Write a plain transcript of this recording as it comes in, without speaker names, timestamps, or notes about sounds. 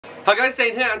Hi guys,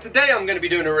 Dane here, and today I'm going to be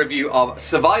doing a review of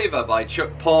Survivor by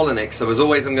Chuck Palahniuk. So as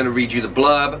always, I'm going to read you the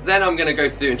blurb, then I'm going to go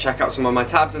through and check out some of my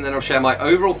tabs, and then I'll share my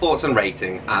overall thoughts and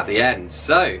rating at the end.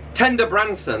 So, Tender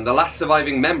Branson, the last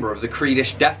surviving member of the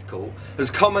Creedish death cult, has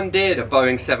commandeered a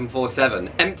Boeing 747,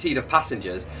 emptied of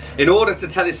passengers, in order to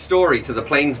tell his story to the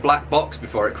plane's black box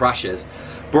before it crashes.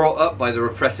 Brought up by the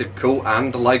repressive cult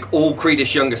and, like all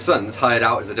Creedish younger sons, hired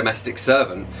out as a domestic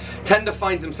servant, Tender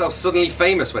finds himself suddenly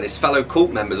famous when his fellow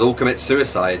cult members all commit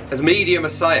suicide. As media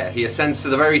messiah, he ascends to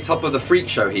the very top of the freak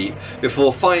show heap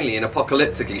before finally and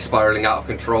apocalyptically spiralling out of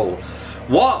control.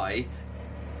 Why,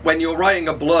 when you're writing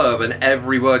a blurb and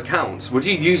every word counts, would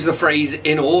you use the phrase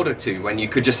 "in order to" when you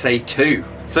could just say "to"?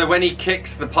 So when he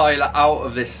kicks the pilot out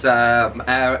of this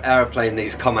aeroplane that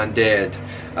he's commandeered,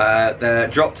 they're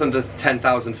dropped under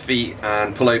 10,000 feet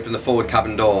and pull open the forward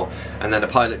cabin door, and then the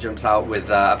pilot jumps out with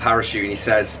a parachute, and he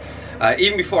says,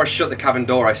 even before I shut the cabin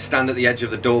door, I stand at the edge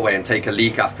of the doorway and take a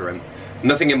leak after him.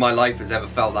 Nothing in my life has ever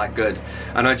felt that good.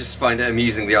 And I just find it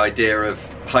amusing, the idea of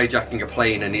hijacking a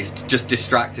plane and he's just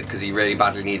distracted because he really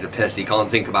badly needs a piss. He can't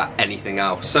think about anything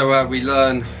else. So we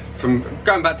learn from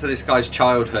going back to this guy's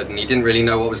childhood, and he didn't really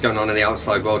know what was going on in the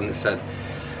outside world, and it said,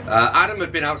 Adam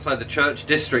had been outside the church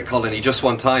district colony just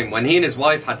one time when he and his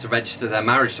wife had to register their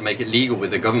marriage to make it legal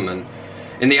with the government.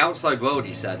 In the outside world,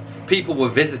 he said, people were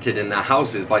visited in their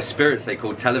houses by spirits they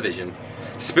called television.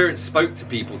 Spirits spoke to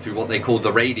people through what they called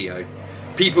the radio.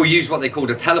 People used what they called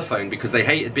a telephone because they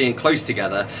hated being close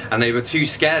together and they were too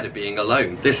scared of being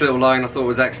alone. This little line I thought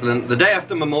was excellent. The day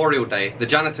after Memorial Day, the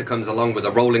janitor comes along with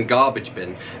a rolling garbage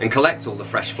bin and collects all the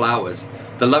fresh flowers.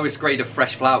 The lowest grade of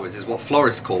fresh flowers is what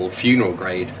florists call funeral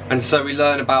grade. And so we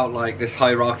learn about like this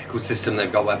hierarchical system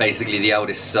they've got where basically the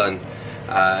eldest son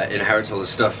inherits all the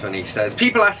stuff, and he says,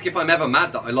 people ask if I'm ever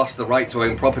mad that I lost the right to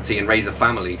own property and raise a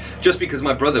family just because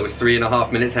my brother was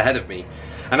 3.5 minutes ahead of me.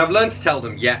 And I've learned to tell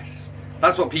them yes.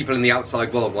 That's what people in the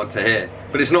outside world want to hear.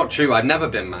 But it's not true, I've never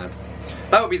been mad.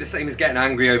 That would be the same as getting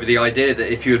angry over the idea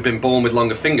that if you had been born with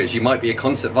longer fingers, you might be a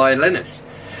concert violinist.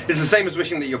 It's the same as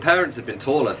wishing that your parents had been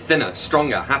taller, thinner,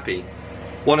 stronger, happy.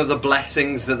 One of the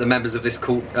blessings that the members of this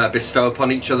cult bestow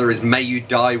upon each other is, may you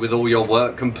die with all your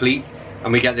work complete.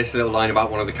 And we get this little line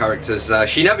about one of the characters.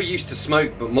 She never used to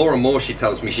smoke, but more and more she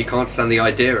tells me she can't stand the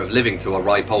idea of living to a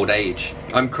ripe old age.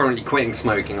 I'm currently quitting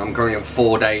smoking. I'm currently on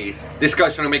 4 days. This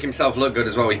guy's trying to make himself look good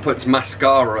as well. He puts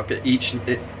mascara up at each...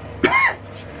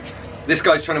 This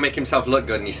guy's trying to make himself look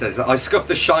good, and he says, I scuff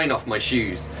the shine off my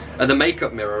shoes. At the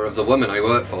makeup mirror of the woman I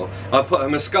work for, I put a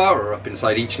mascara up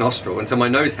inside each nostril until my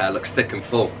nose hair looks thick and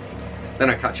full.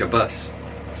 Then I catch a bus.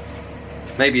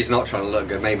 Maybe he's not trying to look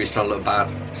good, maybe he's trying to look bad.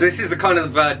 So this is the kind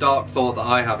of dark thought that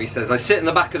I have. He says, I sit in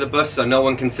the back of the bus so no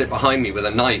one can sit behind me with a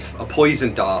knife, a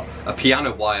poison dart, a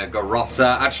piano wire, garrote.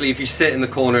 Actually, if you sit in the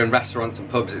corner in restaurants and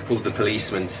pubs, it's called the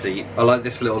policeman's seat. I like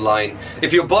this little line.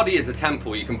 If your body is a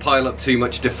temple, you can pile up too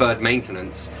much deferred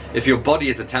maintenance. If your body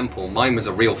is a temple, mine was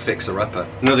a real fixer-upper.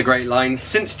 Another great line.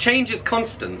 Since change is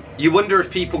constant, you wonder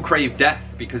if people crave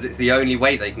death because it's the only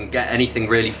way they can get anything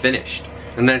really finished.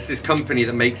 And there's this company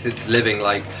that makes its living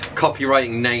like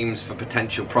copywriting names for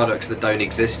potential products that don't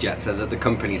exist yet, so that the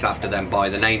companies have to then buy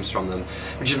the names from them,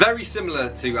 which is very similar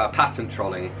to patent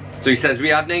trolling. So he says, we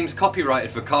have names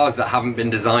copyrighted for cars that haven't been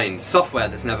designed, software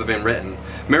that's never been written,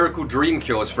 miracle dream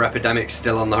cures for epidemics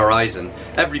still on the horizon,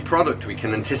 every product we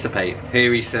can anticipate.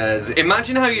 Here he says,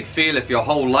 imagine how you'd feel if your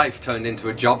whole life turned into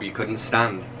a job you couldn't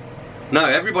stand. No,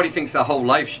 everybody thinks their whole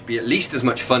life should be at least as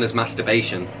much fun as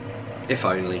masturbation. If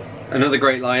only. Another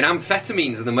great line,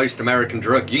 amphetamines are the most American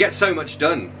drug. You get so much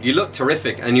done, you look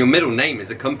terrific, and your middle name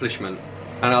is accomplishment.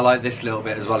 And I like this little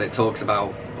bit as well. It talks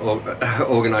about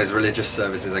organised religious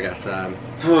services, I guess.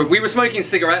 We were smoking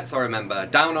cigarettes, I remember.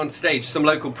 Down on stage, some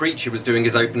local preacher was doing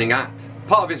his opening act.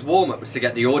 Part of his warm-up was to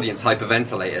get the audience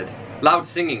hyperventilated. Loud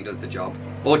singing does the job,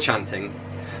 or chanting.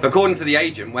 According to the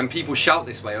agent, when people shout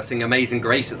this way or sing Amazing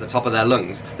Grace at the top of their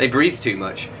lungs, they breathe too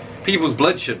much. People's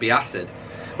blood should be acid.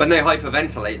 When they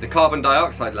hyperventilate, the carbon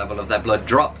dioxide level of their blood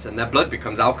drops and their blood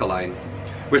becomes alkaline.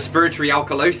 Respiratory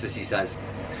alkalosis, he says.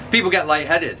 People get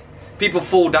lightheaded. People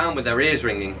fall down with their ears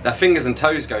ringing, their fingers and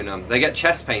toes go numb, they get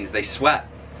chest pains, they sweat.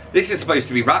 This is supposed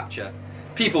to be rapture.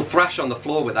 People thrash on the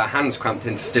floor with their hands cramped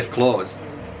into stiff claws.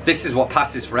 This is what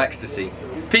passes for ecstasy.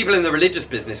 People in the religious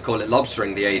business call it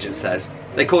lobstering, the agent says.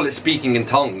 They call it speaking in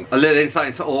tongues. A little insight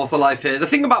into author life here. The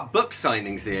thing about book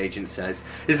signings, the agent says,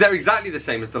 is they're exactly the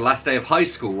same as the last day of high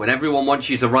school when everyone wants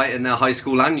you to write in their high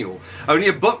school annual. Only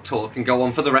a book tour can go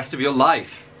on for the rest of your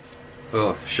life.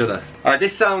 Oh, shudder.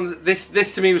 This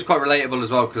to me was quite relatable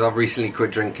as well, because I've recently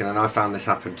quit drinking and I found this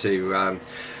happen too.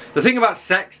 The thing about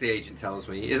sex, the agent tells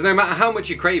me, is no matter how much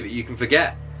you crave it, you can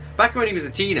forget. Back when he was a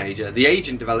teenager, the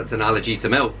agent developed an allergy to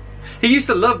milk. He used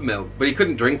to love milk, but he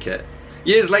couldn't drink it.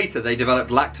 Years later, they developed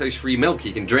lactose-free milk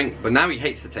he can drink, but now he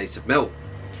hates the taste of milk.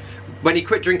 When he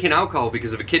quit drinking alcohol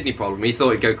because of a kidney problem, he thought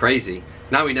he'd go crazy.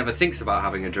 Now he never thinks about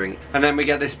having a drink. And then we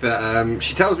get this bit,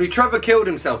 she tells me Trevor killed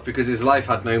himself because his life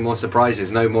had no more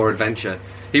surprises, no more adventure.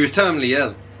 He was terminally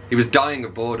ill. He was dying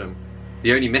of boredom.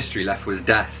 The only mystery left was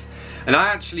death. And I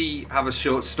actually have a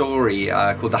short story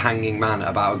called The Hanging Man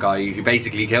about a guy who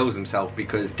basically kills himself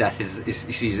because death he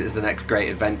sees it as the next great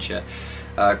adventure.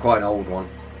 Quite an old one.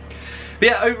 But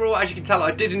yeah, overall, as you can tell, I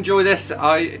did enjoy this.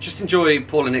 I just enjoy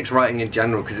Palahniuk's writing in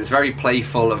general because it's very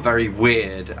playful and very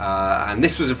weird. And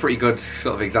this was a pretty good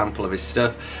sort of example of his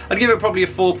stuff. I'd give it probably a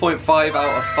 4.5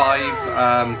 out of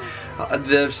 5.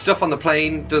 The stuff on the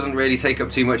plane doesn't really take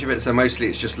up too much of it, so mostly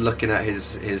it's just looking at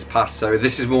his past. So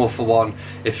this is more for one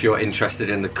if you're interested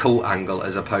in the cult angle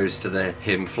as opposed to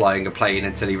him flying a plane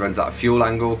until he runs out of fuel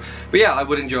angle. But yeah, I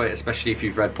would enjoy it, especially if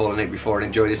you've read Palahniuk before and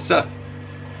enjoyed his stuff.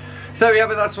 So there we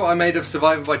have it, that's what I made of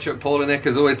Survivor by Chuck Palahniuk.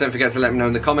 As always, don't forget to let me know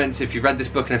in the comments if you read this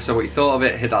book and if so what you thought of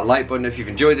it. Hit that like button if you've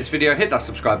enjoyed this video, hit that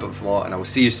subscribe button for more, and I will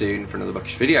see you soon for another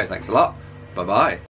bookish video. Thanks a lot, bye bye.